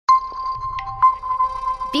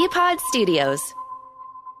BPod Studios.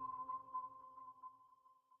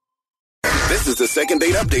 This is the second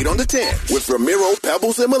date update on the 10 with Ramiro,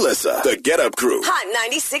 Pebbles, and Melissa. The Get Up Crew. Hot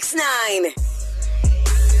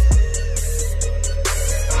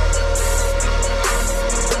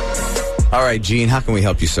 96.9. All right, Gene, how can we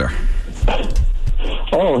help you, sir?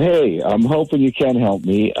 Oh, hey, I'm hoping you can help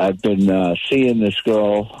me. I've been seeing this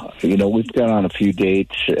girl. You know, we've gone on a few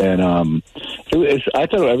dates, and I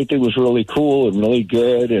thought everything was really cool and really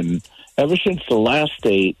good. And ever since the last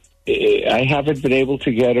date, I haven't been able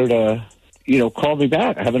to get her to, call me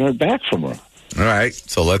back. I haven't heard back from her. All right,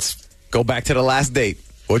 so let's go back to the last date.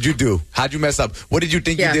 What'd you do? How'd you mess up? What did you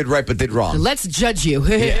think you did right but did wrong? Let's judge you.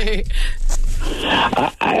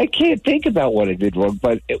 I can't think about what I did wrong,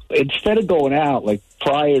 but instead of going out, like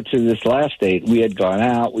prior to this last date, we had gone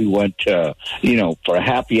out. We went to, for a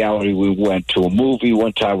happy hour, we went to a movie.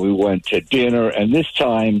 One time we went to dinner. And this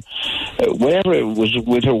time, whenever it was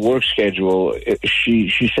with her work schedule,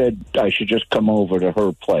 she said I should just come over to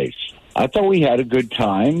her place. I thought we had a good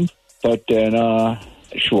time, but then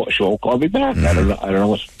she won't call me back. I don't know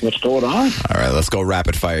what's going on. All right, let's go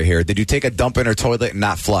rapid fire here. Did you take a dump in her toilet and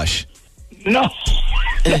not flush? No.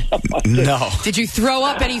 No. Did you throw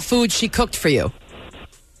up any food she cooked for you?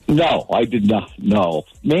 No, I did not. No.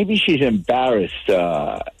 Maybe she's embarrassed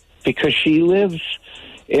because she lives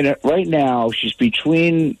right now. She's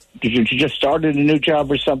between. She just started a new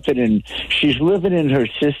job or something, and she's living in her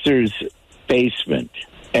sister's basement.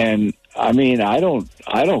 And I mean, I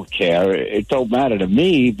don't care. It don't matter to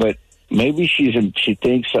me, but. Maybe she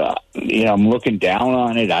thinks, I'm looking down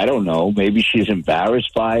on it. I don't know. Maybe she's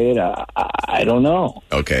embarrassed by it. I don't know.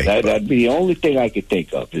 Okay. That'd be the only thing I could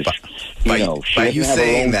think of is, by you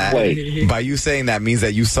saying that means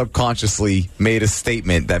that you subconsciously made a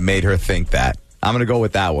statement that made her think that. I'm going to go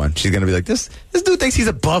with that one. She's going to be like, this dude thinks he's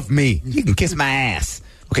above me. He can kiss my ass.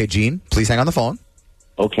 Okay, Gene, please hang on the phone.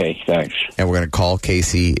 Okay, thanks. And we're going to call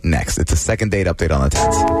Casey next. It's a second date update on the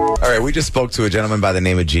 10th. All right, we just spoke to a gentleman by the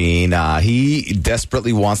name of Gene. He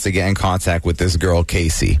desperately wants to get in contact with this girl,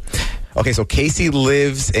 Casey. Okay, so Casey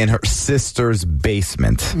lives in her sister's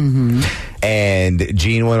basement. Mm-hmm. And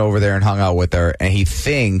Gene went over there and hung out with her. And he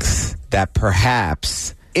thinks that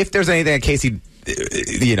perhaps, if there's anything that Casey,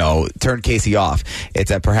 turned Casey off, it's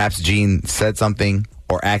that perhaps Gene said something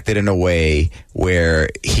or acted in a way where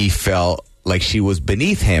he felt like she was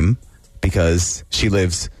beneath him because she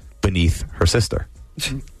lives beneath her sister.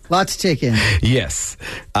 Lots to take in. Yes.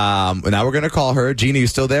 Now we're going to call her. Gina, you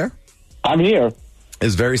still there? I'm here.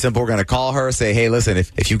 It's very simple. We're going to call her, say, hey, listen,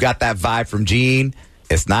 if you got that vibe from Gene,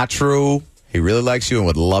 it's not true. He really likes you and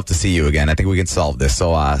would love to see you again. I think we can solve this.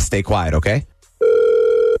 So stay quiet, okay?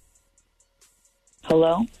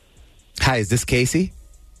 Hello? Hi, is this Casey?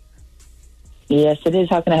 Yes, it is.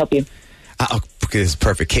 How can I help you? This is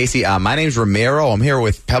perfect. Casey, my name's Ramiro. I'm here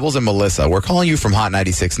with Pebbles and Melissa. We're calling you from Hot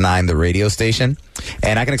 96.9, the radio station.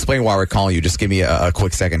 And I can explain why we're calling you. Just give me a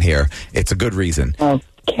quick second here. It's a good reason.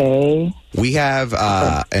 Okay. We have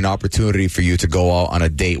an opportunity for you to go out on a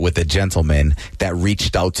date with a gentleman that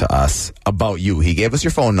reached out to us about you. He gave us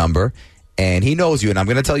your phone number, and he knows you, and I'm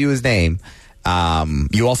going to tell you his name.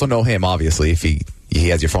 You also know him, obviously, if he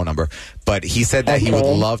has your phone number. But he said that he would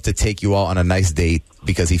love to take you out on a nice date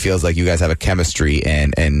because he feels like you guys have a chemistry.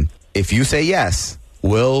 And if you say yes,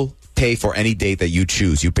 we'll pay for any date that you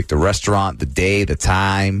choose. You pick the restaurant, the day, the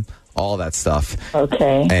time, all that stuff.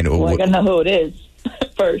 Okay. And I got to know who it is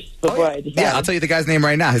first before I decide. Yeah, I'll tell you the guy's name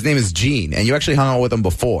right now. His name is Gene, and you actually hung out with him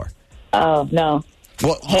before. Oh, no.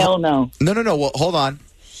 Well, hell no. No. Well, hold on.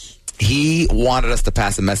 He wanted us to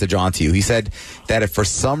pass a message on to you. He said that if for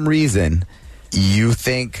some reason you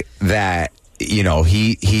think that,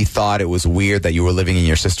 he thought it was weird that you were living in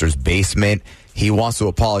your sister's basement, he wants to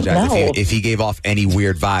apologize if he gave off any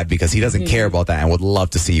weird vibe because he doesn't care about that and would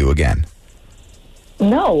love to see you again.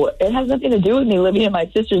 No, it has nothing to do with me living in my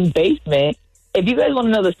sister's basement. If you guys want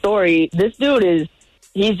to know the story, this dude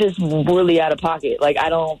he's just really out of pocket.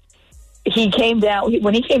 He came down,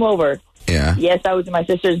 when he came over, yeah. Yes, I was in my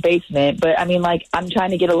sister's basement, but I mean, I'm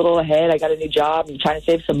trying to get a little ahead. I got a new job. I'm trying to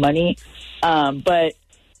save some money. But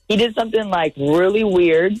he did something really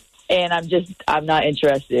weird, and I'm not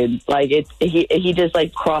interested. He just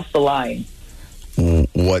crossed the line.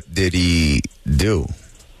 What did he do?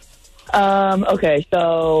 Okay,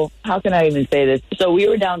 so how can I even say this? So we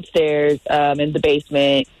were downstairs in the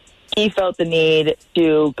basement. He felt the need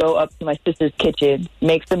to go up to my sister's kitchen,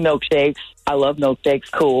 make some milkshakes. I love milkshakes.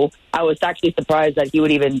 Cool. I was actually surprised that he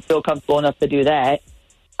would even feel comfortable enough to do that.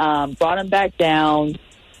 Brought them back down,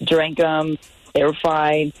 drank them. They were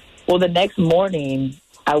fine. Well, the next morning,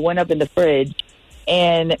 I went up in the fridge,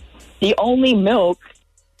 and the only milk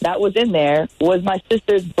that was in there was my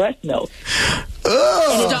sister's breast milk.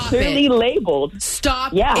 And it's Stop clearly it. labeled.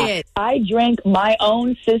 Stop Yeah, it. I drank my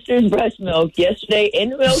own sister's breast milk yesterday in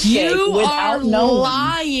the milkshake You are without knowing.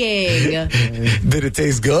 lying. Did it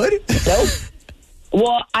taste good? Nope.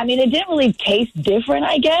 Well, I mean, it didn't really taste different,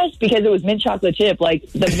 I guess, because it was mint chocolate chip, like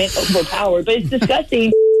the mint overpowered. But it's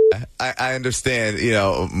disgusting. I understand.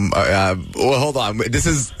 Well, hold on.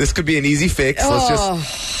 This could be an easy fix. Let's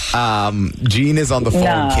just. Gene is on the phone,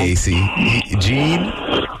 No. Casey. Gene.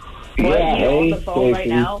 Yeah, You're on the hey, phone right Stacey.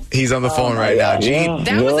 now. He's on the phone right now. Gene. Yeah.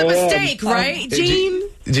 That was a Go ahead. mistake, right, Gene?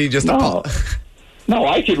 Gene, just No. No,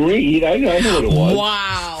 I could read. I knew what it was.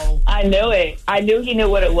 Wow. I knew it. I knew he knew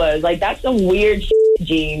what it was. Like, that's some weird shit,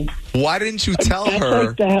 Gene. Why didn't you tell That's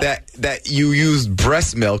her like that you used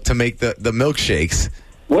breast milk to make the milkshakes?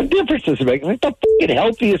 What difference does it make? It's the fucking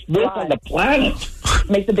healthiest milk on the planet.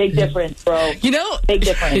 Makes a big difference, bro. You know, Big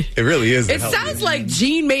difference. It really is. it sounds like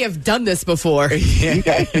Gene may have done this before. You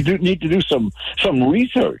guys need to do some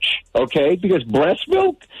research, okay? Because breast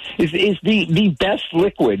milk is the best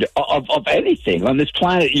liquid of anything on this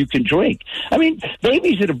planet you can drink. I mean,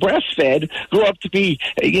 babies that are breastfed grow up to be,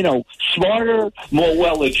 smarter, more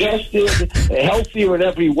well-adjusted, healthier in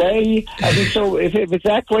every way. I mean, so if it's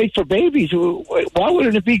that great for babies, why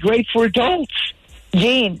wouldn't it be great for adults?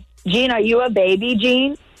 Gene, are you a baby,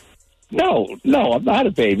 Gene? No, I'm not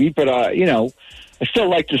a baby, but, I still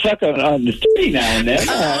like to suck on the titty now and then.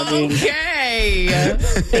 I mean, Okay.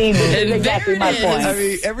 See, this is exactly my there it point. I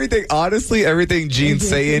mean, everything Gene's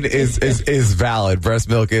saying is valid. Breast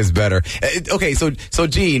milk is better. Okay, so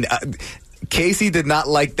Gene, Casey did not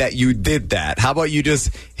like that you did that. How about you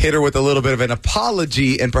just hit her with a little bit of an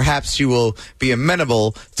apology, and perhaps she will be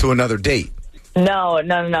amenable to another date? No.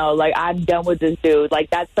 Like, I'm done with this dude. Like,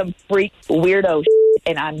 that's some freak weirdo shit,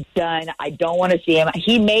 and I'm done. I don't want to see him.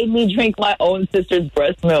 He made me drink my own sister's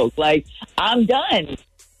breast milk. Like, I'm done.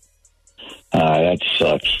 that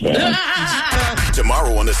sucks, man.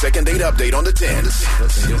 Tomorrow on the second date update on the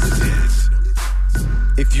 10s.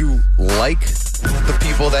 If you like the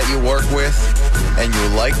people that you work with and you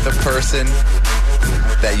like the person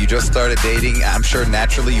that you just started dating, I'm sure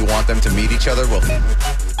naturally you want them to meet each other. Well,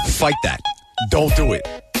 fight that. Don't do it.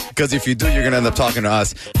 Because if you do, you're going to end up talking to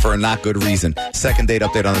us for a not good reason. Second date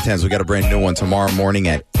update on the 10s. We got a brand new one tomorrow morning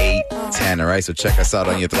at 8:10. All right, so check us out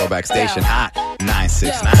on your throwback station, Hot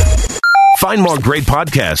 969. Find more great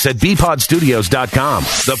podcasts at bpodstudios.com,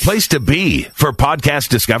 the place to be for podcast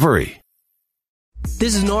discovery.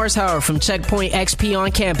 This is Norris Howard from Checkpoint XP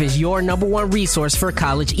on Campus, your #1 resource for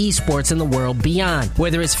college esports and the world beyond.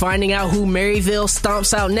 Whether it's finding out who Maryville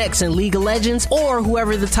stomps out next in League of Legends or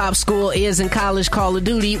whoever the top school is in college Call of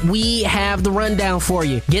Duty, we have the rundown for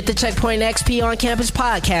you. Get the Checkpoint XP on Campus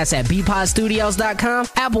podcast at bpodstudios.com,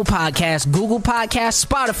 Apple Podcasts, Google Podcasts,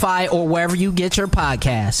 Spotify, or wherever you get your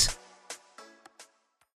podcasts.